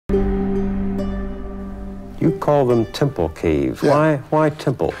call them temple caves. Yeah. Why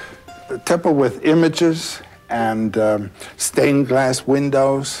temple? A temple with images and stained glass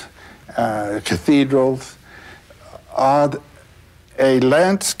windows, cathedrals, are a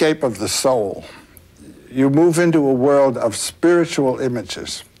landscape of the soul. You move into a world of spiritual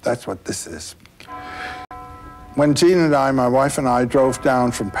images. That's what this is. When Jean and I, my wife and I, drove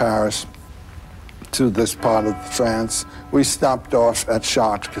down from Paris to this part of France, we stopped off at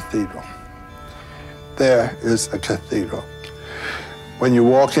Chartres Cathedral. There is a cathedral. When you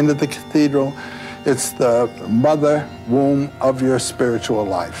walk into the cathedral, it's the mother womb of your spiritual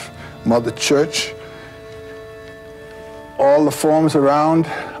life. Mother Church. All the forms around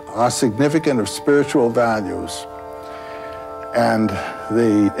are significant of spiritual values. And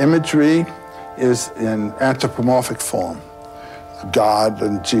the imagery is in anthropomorphic form. God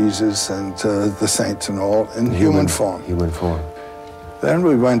and Jesus and the saints and all in human form. Human form. Then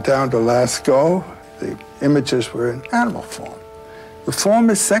we went down to Lascaux. The images were in animal form. The form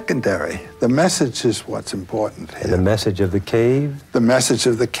is secondary. The message is what's important here. And the message of the cave? The message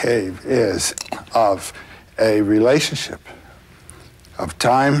of the cave is of a relationship of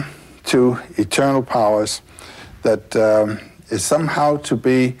time to eternal powers that is somehow to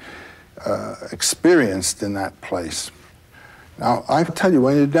be experienced in that place. Now, I tell you,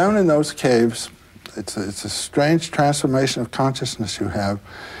 when you're down in those caves, it's a strange transformation of consciousness you have.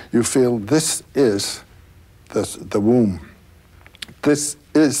 You feel this is the womb. This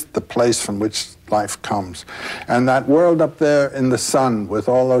is the place from which life comes. And that world up there in the sun with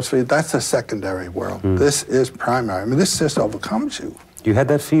all those feet, that's a secondary world. This is primary. I mean, this just overcomes you. You had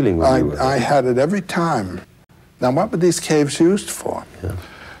that feeling when you were there? I had it every time. Now, what were these caves used for? Yeah.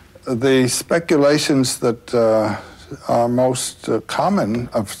 The speculations that are most common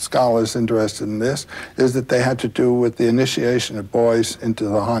of scholars interested in this is that they had to do with the initiation of boys into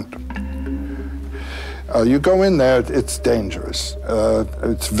the hunt. You go in there, it's dangerous.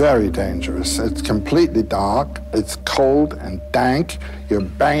 It's very dangerous. It's completely dark. It's cold and dank. You're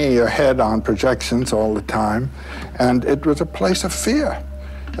banging your head on projections all the time. And it was a place of fear.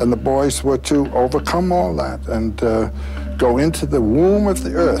 And the boys were to overcome all that and go into the womb of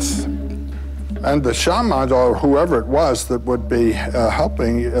the earth. And the shaman, or whoever it was that would be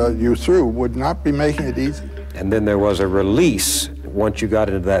helping you through, would not be making it easy. And then there was a release once you got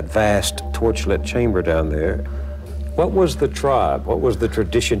into that vast torchlit chamber down there. What was the tribe? What was the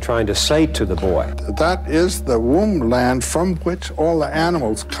tradition trying to say to the boy? That is the womb land from which all the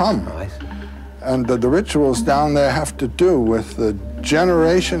animals come. Nice. And the rituals down there have to do with the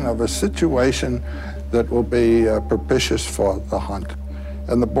generation of a situation that will be propitious for the hunt.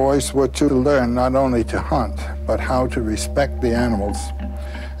 And the boys were to learn not only to hunt, but how to respect the animals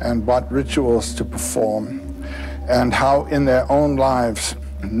and what rituals to perform, and how in their own lives,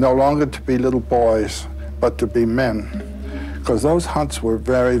 no longer to be little boys, but to be men. Because those hunts were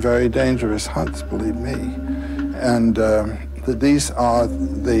very, very dangerous hunts, believe me. And these are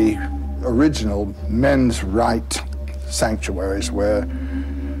the original men's right sanctuaries where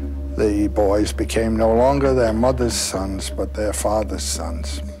the boys became no longer their mother's sons, but their father's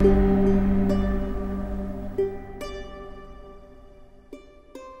sons.